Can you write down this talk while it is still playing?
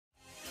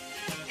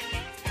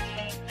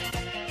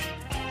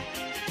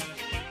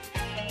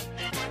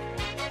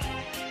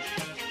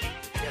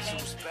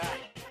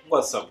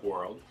What's up,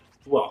 world?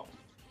 Welcome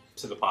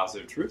to The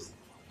Positive Truth,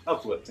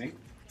 uplifting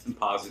and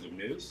positive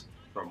news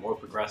for a more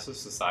progressive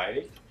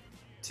society.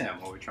 Tim,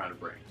 what are we trying to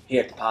bring?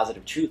 Here at The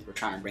Positive Truth, we're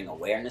trying to bring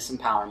awareness,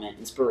 empowerment,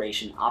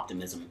 inspiration,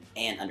 optimism,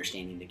 and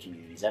understanding to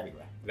communities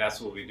everywhere.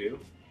 That's what we do.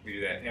 We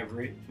do that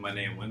every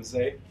Monday and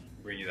Wednesday.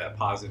 Bring you that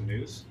positive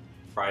news.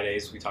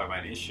 Fridays, we talk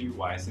about an issue,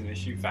 why it's an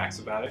issue, facts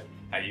about it,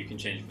 how you can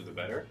change for the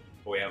better.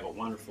 We have a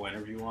wonderful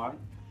interview on.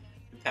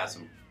 We've had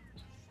some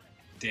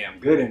damn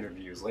good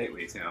interviews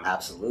lately, Tim.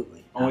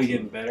 Absolutely. Only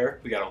getting better.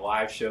 We got a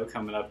live show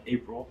coming up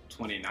April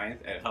 29th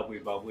at Hubbly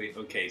Bubbly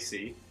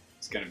OKC.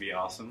 It's going to be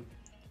awesome.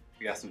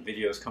 We got some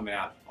videos coming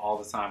out all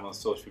the time on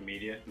social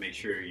media. Make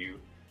sure you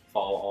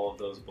follow all of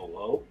those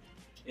below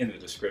in the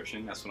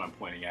description. That's what I'm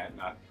pointing at,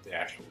 not the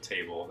actual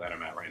table that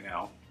I'm at right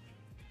now.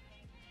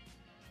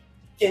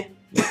 Yeah.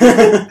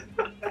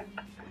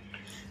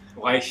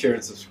 Like, share,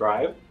 and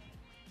subscribe.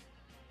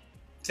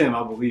 Tim,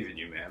 I believe in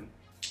you, man.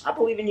 I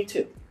believe in you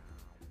too.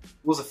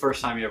 When was the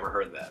first time you ever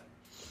heard that?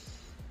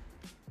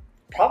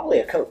 Probably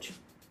a coach.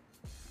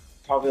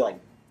 Probably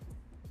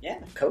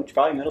coach.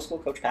 Probably middle school,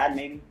 Coach Pad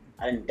maybe.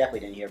 I definitely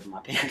didn't hear from my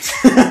parents.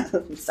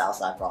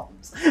 Southside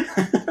problems.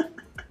 And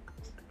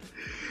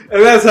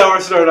that's how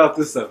we're starting off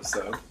this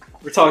episode.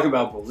 We're talking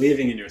about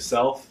believing in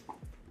yourself.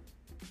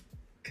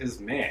 Because,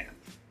 man,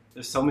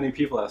 there's so many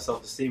people that have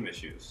self-esteem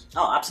issues.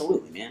 Oh,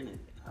 absolutely, man.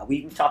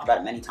 We've talked about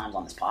it many times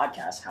on this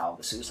podcast, how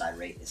the suicide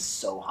rate is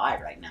so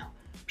high right now.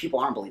 People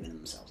aren't believing in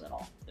themselves at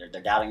all.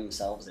 They're doubting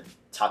themselves. They're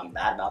talking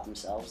bad about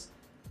themselves.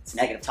 It's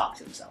negative talk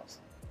to themselves.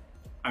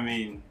 I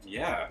mean,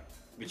 yeah,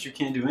 but you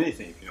can't do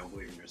anything if you don't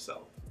believe in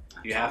yourself.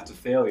 You have to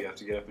fail. You have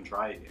to get up and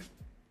try again.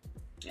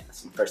 Yeah,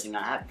 that's the first thing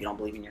I have. If you don't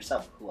believe in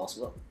yourself, who else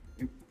will?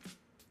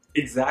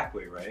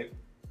 Exactly, right?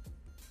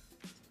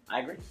 I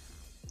agree.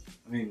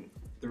 I mean,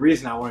 the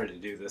reason I wanted to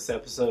do this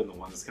episode and the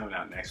one that's coming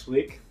out next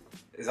week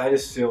is I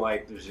just feel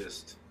like there's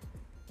just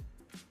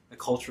a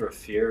culture of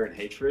fear and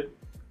hatred.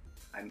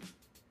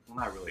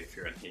 Well, not really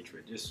fear and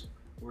hatred, just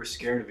we're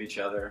scared of each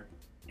other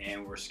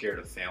and we're scared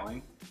of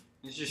failing.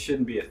 It just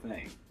shouldn't be a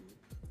thing.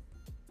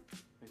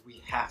 Like,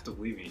 we have to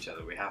believe in each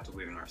other. We have to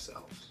believe in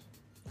ourselves.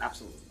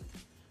 Absolutely.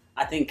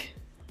 I think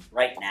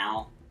right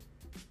now,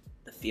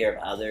 the fear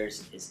of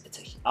others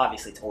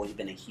obviously it's always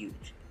been a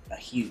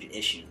huge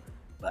issue,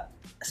 but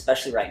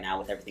especially right now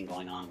with everything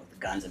going on with the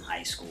guns in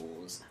high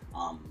schools,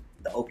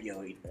 the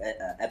opioid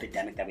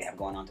epidemic that we have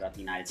going on throughout the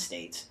United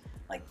States,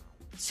 like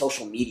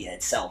social media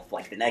itself,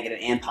 like the negative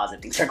and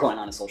positive things are going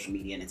on in social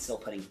media, and it's still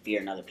putting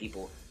fear in other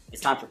people.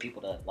 It's time for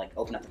people to like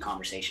open up the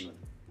conversation with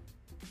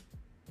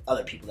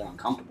other people they're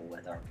uncomfortable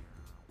with, or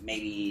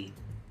maybe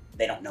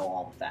they don't know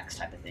all the facts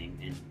type of thing,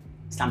 and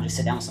it's time to just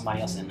sit down with somebody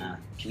else and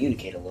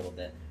communicate a little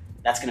bit.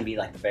 That's going to be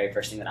like the very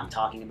first thing that I'm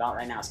talking about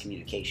right now is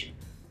communication.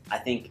 I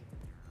think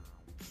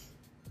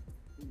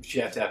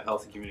you have to have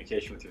healthy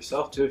communication with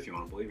yourself too if you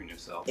want to believe in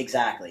yourself.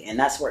 Exactly, and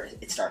that's where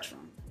it starts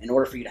from. In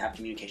order for you to have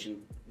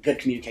good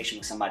communication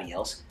with somebody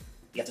else,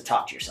 you have to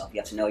talk to yourself.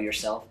 You have to know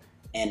yourself,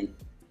 and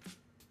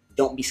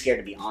don't be scared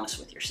to be honest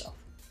with yourself.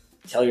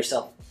 Tell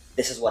yourself,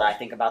 this is what I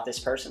think about this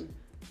person.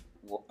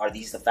 Are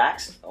these the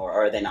facts, or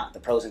are they not? The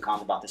pros and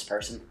cons about this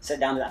person. Sit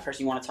down to that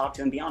person you want to talk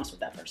to and be honest with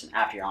that person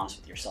after you're honest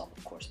with yourself,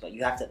 of course. But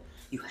you have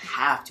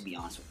to be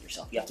honest with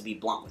yourself. You have to be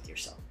blunt with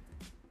yourself.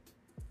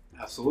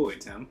 Absolutely,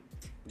 Tim.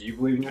 Do you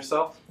believe in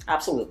yourself?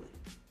 Absolutely.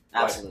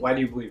 Absolutely. Why do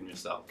you believe in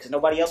yourself? Because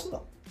nobody else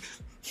will.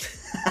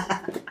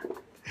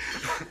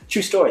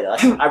 True story, though.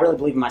 I really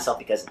believe in myself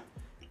because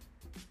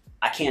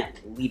I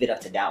can't leave it up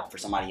to doubt for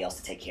somebody else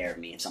to take care of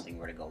me if something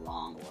were to go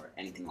wrong or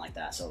anything like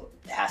that. So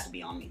it has to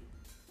be on me.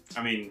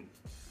 I mean,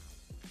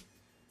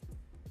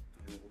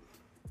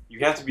 you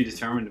have to be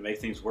determined to make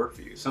things work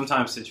for you.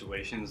 Sometimes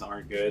situations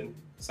aren't good.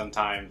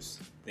 Sometimes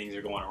things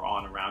are going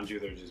on around you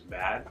that are just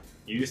bad.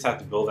 You just have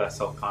to build that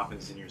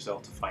self-confidence in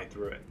yourself to fight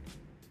through it.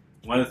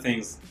 One of the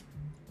things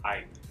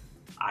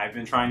I've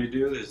been trying to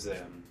do is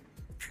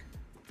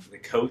the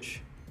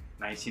coach,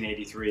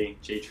 1983,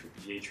 Jay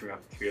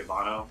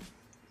Triavano. I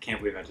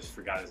can't believe I just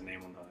forgot his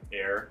name on the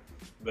air.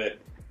 But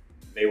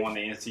they won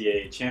the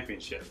NCAA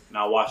championship. And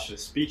I watched the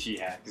speech he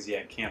had because he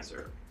had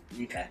cancer.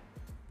 Okay.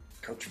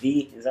 Coach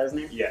V, is that his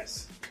name?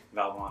 Yes,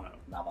 Valvano.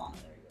 Valvano,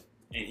 there you go.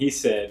 And he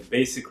said,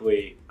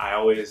 basically, I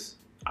always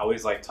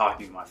liked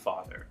talking to my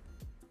father.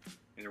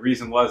 And the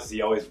reason was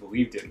he always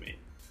believed in me.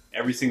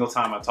 Every single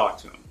time I talked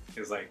to him, he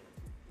was like,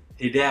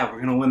 hey, Dad,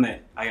 we're going to win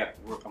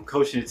I'm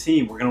coaching a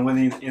team. We're going to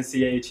win the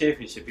NCAA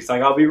championship. He's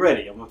like, I'll be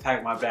ready. I'm going to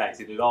pack my bags.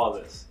 He did all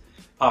this.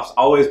 Pops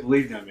always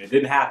believed in me. It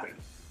didn't happen.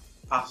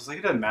 Pops was like,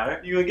 it doesn't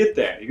matter. You're going to get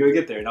there. You're going to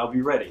get there, and I'll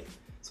be ready.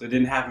 So it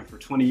didn't happen for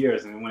 20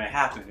 years. And then when it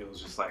happened, it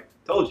was just like,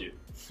 told you.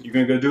 You're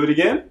going to go do it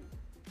again?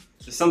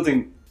 There's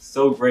something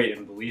so great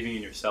in believing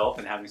in yourself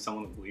and having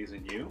someone that believes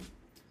in you.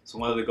 So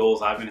one of the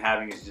goals I've been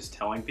having is just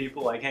telling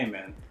people, like, hey,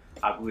 man,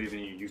 I believe in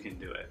you. You can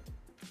do it.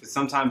 Because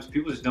sometimes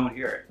people just don't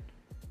hear it.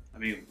 I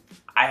mean,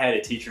 I had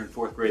a teacher in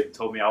 4th grade that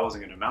told me I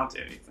wasn't going to amount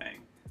to anything.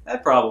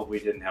 That probably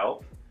didn't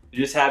help.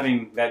 Just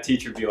having that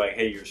teacher be like,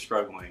 hey, you're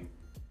struggling.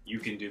 you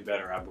can do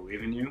better, I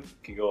believe in you,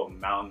 can go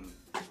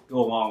a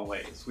long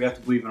ways. We have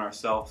to believe in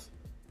ourselves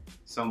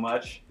so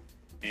much,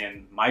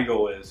 and my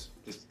goal is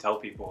just to tell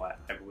people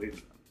I believe in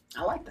them.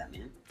 I like that,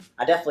 man.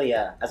 I definitely,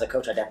 as a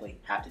coach, I definitely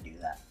have to do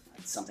that.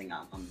 It's something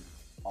I'm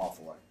all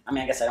for. I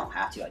mean, I guess I don't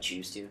have to, I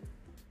choose to.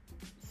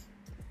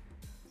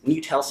 When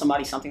you tell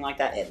somebody something like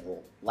that, it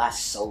will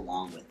last so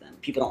long with them.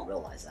 People don't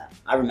realize that.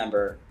 I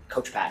remember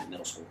Coach Pat in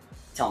middle school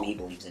telling me he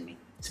believes in me,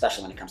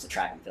 especially when it comes to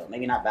track and field.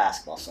 Maybe not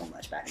basketball so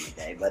much back in the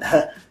day, but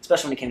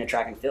especially when it came to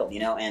track and field, you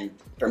know? And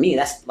for me,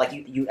 that's like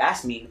you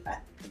asked me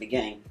at the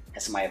beginning,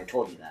 has somebody ever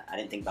told you that? I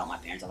didn't think about my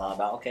parents. I thought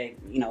about, okay,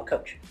 you know, a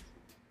coach.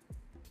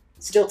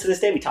 Still to this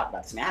day, we talk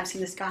about this. Man, I haven't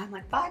seen this guy in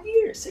like 5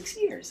 years, 6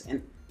 years.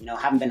 And, you know,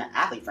 haven't been an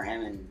athlete for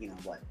him in, you know,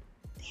 what?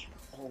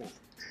 Damn, old.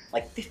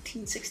 Like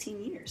 15,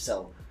 16 years.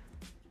 So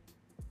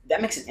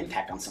that makes an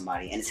impact on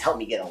somebody, and it's helped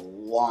me get a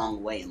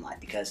long way in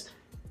life because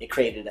it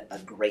created a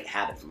great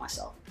habit for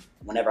myself.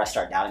 Whenever I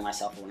start doubting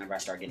myself or whenever I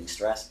start getting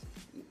stressed,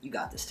 you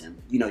got this,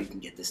 Tim. You know you can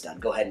get this done.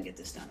 Go ahead and get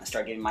this done. I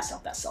start giving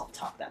myself that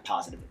self-talk, that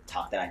positive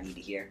talk that I need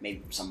to hear, maybe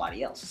from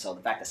somebody else. So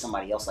the fact that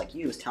somebody else like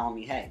you is telling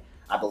me, hey,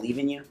 I believe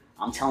in you,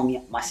 I'm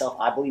telling myself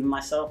I believe in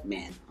myself,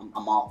 man,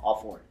 I'm all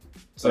for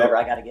it. So, whatever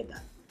I got to get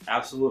done.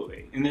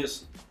 Absolutely.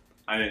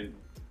 And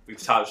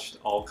we've touched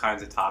all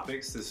kinds of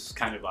topics. This is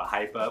kind of a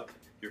hype up,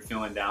 you're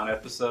feeling down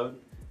episode,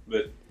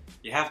 but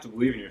you have to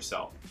believe in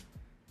yourself.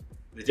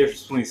 The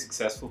difference between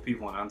successful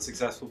people and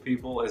unsuccessful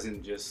people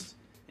isn't just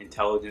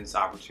intelligence,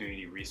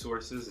 opportunity,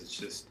 resources. It's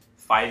just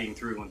fighting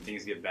through when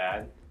things get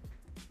bad.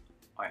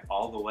 Like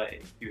all the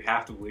way. You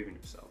have to believe in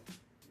yourself.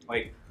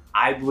 Like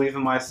I believe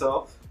in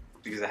myself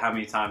because of how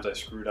many times I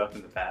screwed up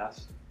in the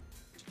past.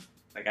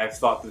 Like I've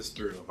thought this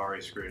through. I've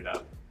already screwed it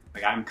up.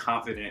 Like I'm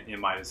confident in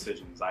my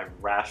decisions. I've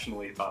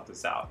rationally thought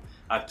this out.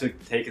 I've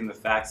taken the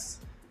facts,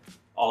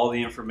 all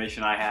the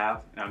information I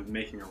have, and I'm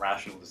making a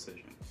rational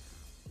decision.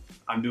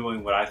 I'm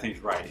doing what I think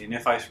is right. And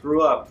if I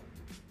screw up,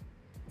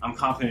 I'm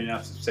confident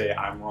enough to say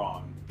I'm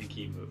wrong and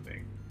keep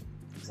moving.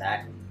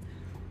 Exactly.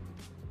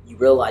 You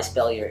realize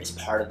failure is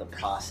part of the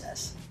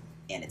process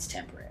and it's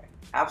temporary.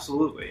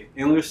 Absolutely.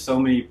 And there's so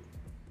many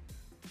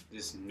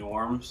just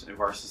norms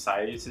of our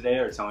society today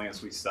are telling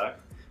us we suck.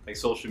 Like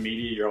social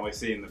media, you're only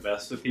seeing the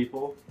best of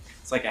people.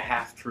 It's like a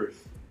half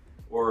truth.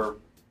 Or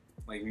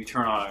like you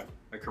turn on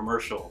a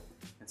commercial,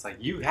 it's like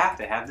you have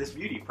to have this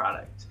beauty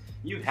product.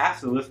 You have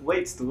to lift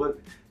weights to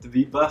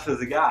be buff as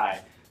a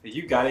guy.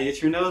 You gotta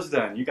get your nose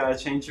done. You gotta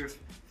change your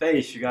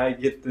face. You gotta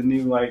get the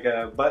new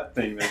butt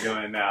thing they're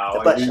doing now. The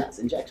butt shots,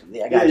 injections.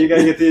 Yeah, you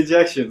gotta get the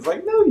injections.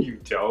 Like, no, you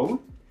don't. You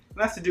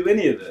don't have to do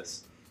any of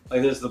this.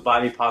 Like, there's the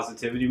body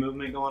positivity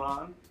movement going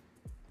on.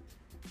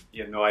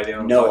 You have no idea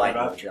what I'm talking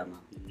about? What you're talking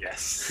about.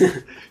 Yes.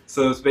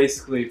 So it's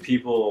basically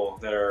people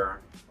that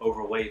are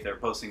overweight. They're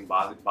posting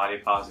body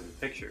positive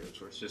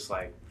pictures, where it's just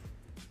like,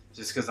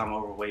 just because I'm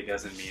overweight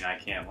doesn't mean I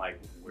can't like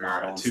wear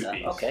a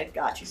two-piece. Okay,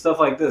 got you. Stuff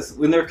like this.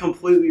 When they're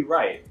completely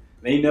right,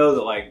 they know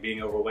that like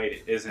being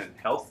overweight isn't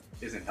healthy.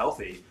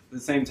 At the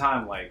same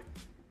time, like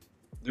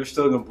they're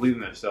still gonna believe in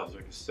themselves.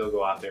 They're gonna still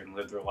go out there and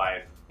live their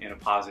life in a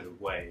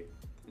positive way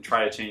and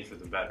try to change for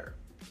the better.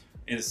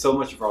 And so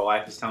much of our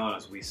life is telling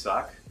us we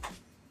suck.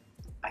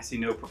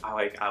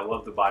 I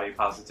love the body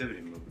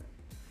positivity movement.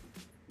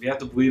 We have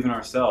to believe in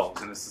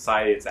ourselves in a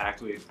society that's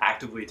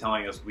actively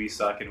telling us we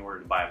suck in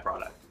order to buy a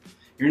product.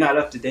 You're not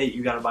up to date,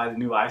 you gotta buy the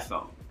new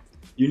iPhone.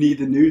 You need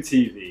the new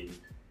TV.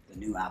 The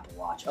new Apple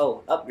Watch.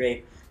 Oh,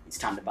 upgrade. It's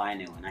time to buy a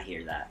new one. I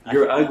hear that.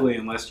 You're ugly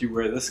unless you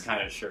wear this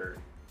kind of shirt.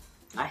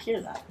 I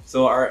hear that.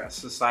 So our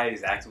society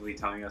is actively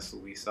telling us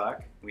that we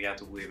suck. We have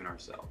to believe in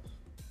ourselves.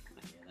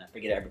 I hear that.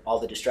 Forget all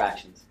the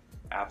distractions.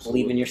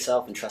 Absolutely. Believe in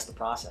yourself and trust the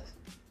process.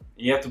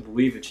 You have to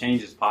believe a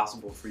change is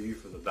possible for you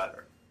for the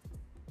better.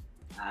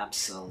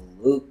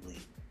 Absolutely.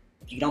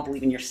 If you don't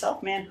believe in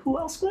yourself, man, who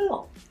else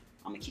will?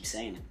 I'm gonna keep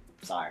saying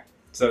it. Sorry.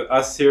 So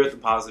us here at The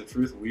Positive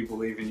Truth, we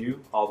believe in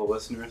you, all the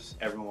listeners,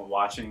 everyone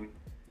watching.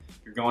 If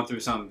you're going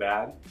through something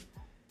bad,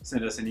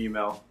 send us an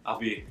email.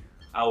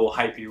 I will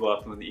hype you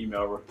up when the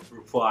email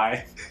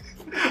reply.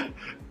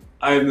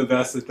 I am the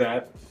best at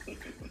that.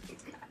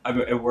 I'm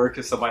at work,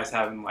 if somebody's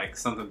having like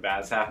something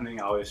bad's happening,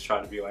 I always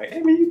try to be like,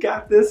 hey man, you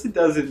got this, it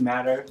doesn't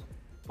matter.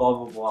 Blah,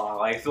 blah, blah.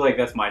 Like, I feel like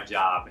that's my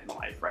job in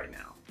life right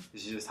now.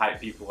 Is just hype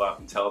people up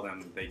and tell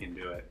them that they can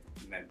do it.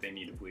 That they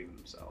need to believe in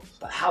themselves.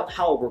 But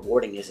how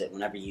rewarding is it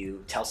whenever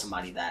you tell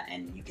somebody that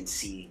and you can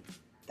see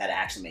that it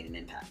actually made an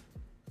impact?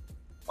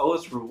 Oh,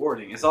 it's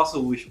rewarding. It's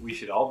also what we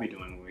should all be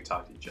doing when we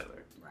talk to each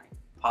other. Right.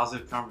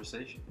 Positive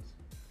conversations.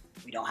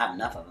 We don't have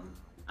enough of them.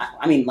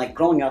 I mean, like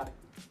growing up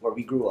where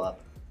we grew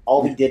up,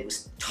 all we did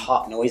was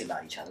talk noise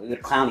about each other. We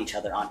would clown each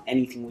other on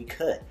anything we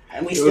could.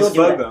 And we still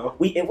do that. Though.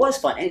 It was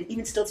fun. And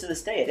even still to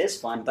this day, it is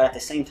fun. But at the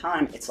same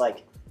time, it's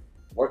like,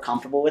 we're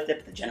comfortable with it,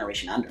 but the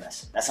generation under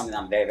us, that's something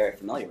that I'm very, very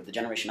familiar with. The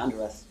generation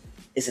under us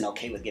isn't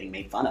okay with getting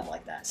made fun of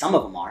like that. Some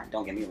of them are,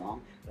 don't get me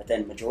wrong, but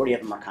then majority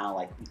of them are kind of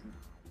like,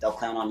 they'll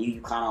clown on you,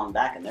 you clown on them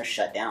back, and they're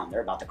shut down.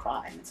 They're about to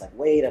cry. And it's like,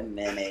 wait a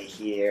minute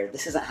here.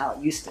 This isn't how it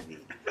used to be.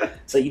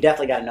 So you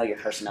definitely got to know your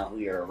personnel, who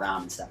you're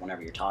around and stuff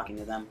whenever you're talking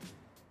to them.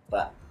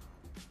 But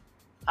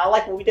I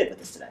like what we did with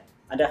this today.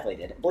 I definitely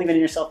did. Believing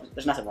in yourself,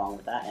 there's nothing wrong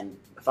with that. And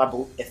if I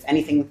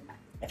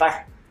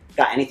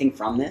got anything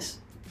from this,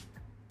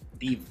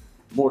 be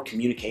more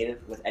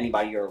communicative with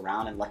anybody you're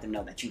around and let them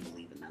know that you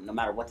believe in them, no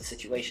matter what the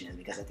situation is.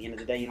 Because at the end of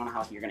the day, you don't know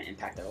how you're going to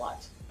impact their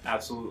lives.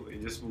 Absolutely.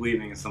 Just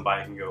believing in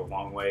somebody can go a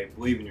long way.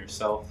 Believe in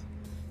yourself.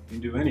 You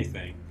can do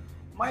anything.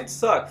 Might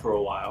suck for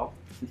a while,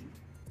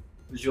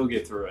 but you'll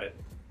get through it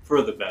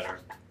for the better.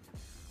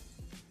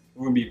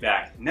 We're going to be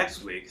back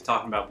next week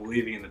talking about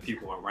believing in the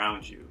people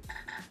around you.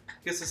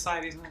 Because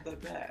society's not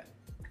that bad.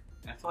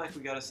 And I feel like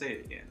we got to say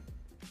it again.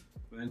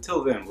 But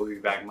until then, we'll be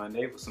back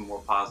Monday with some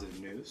more positive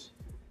news.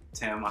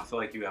 Tim, I feel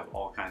like you have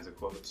all kinds of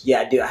quotes.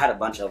 Yeah, I do. I had a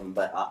bunch of them,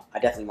 but I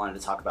definitely wanted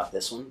to talk about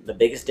this one. The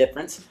biggest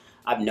difference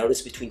I've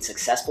noticed between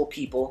successful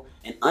people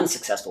and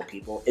unsuccessful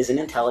people isn't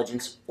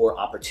intelligence or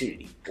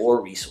opportunity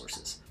or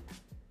resources.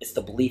 It's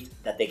the belief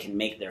that they can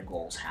make their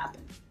goals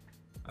happen.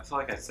 I feel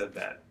like I said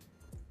that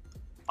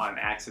on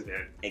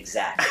accident.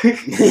 Exactly.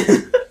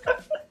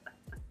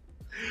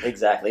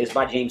 Exactly. It was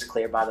by James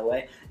Clear, by the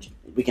way.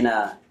 We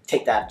can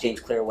take that James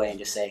Clear away and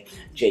just say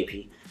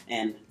JP,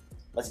 and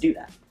let's do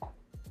that.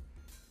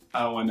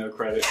 I don't want no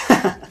credit.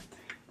 I'm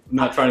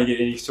not trying to get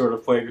any sort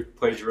of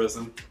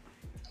plagiarism.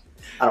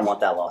 I don't want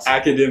that loss.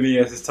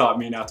 Academia has taught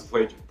me not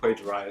to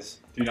plagiarize.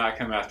 Do not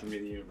come after me,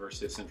 the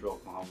University of Central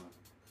Oklahoma.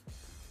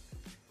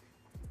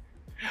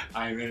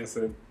 I am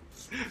innocent.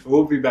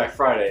 We'll be back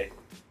Friday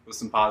with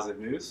some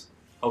positive news.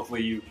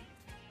 Hopefully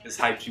this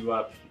hyped you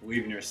up.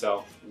 Believe in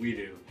yourself. We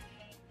do.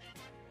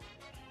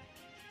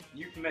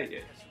 You can make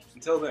it.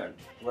 Until then,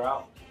 we're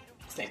out.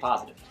 Stay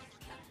positive.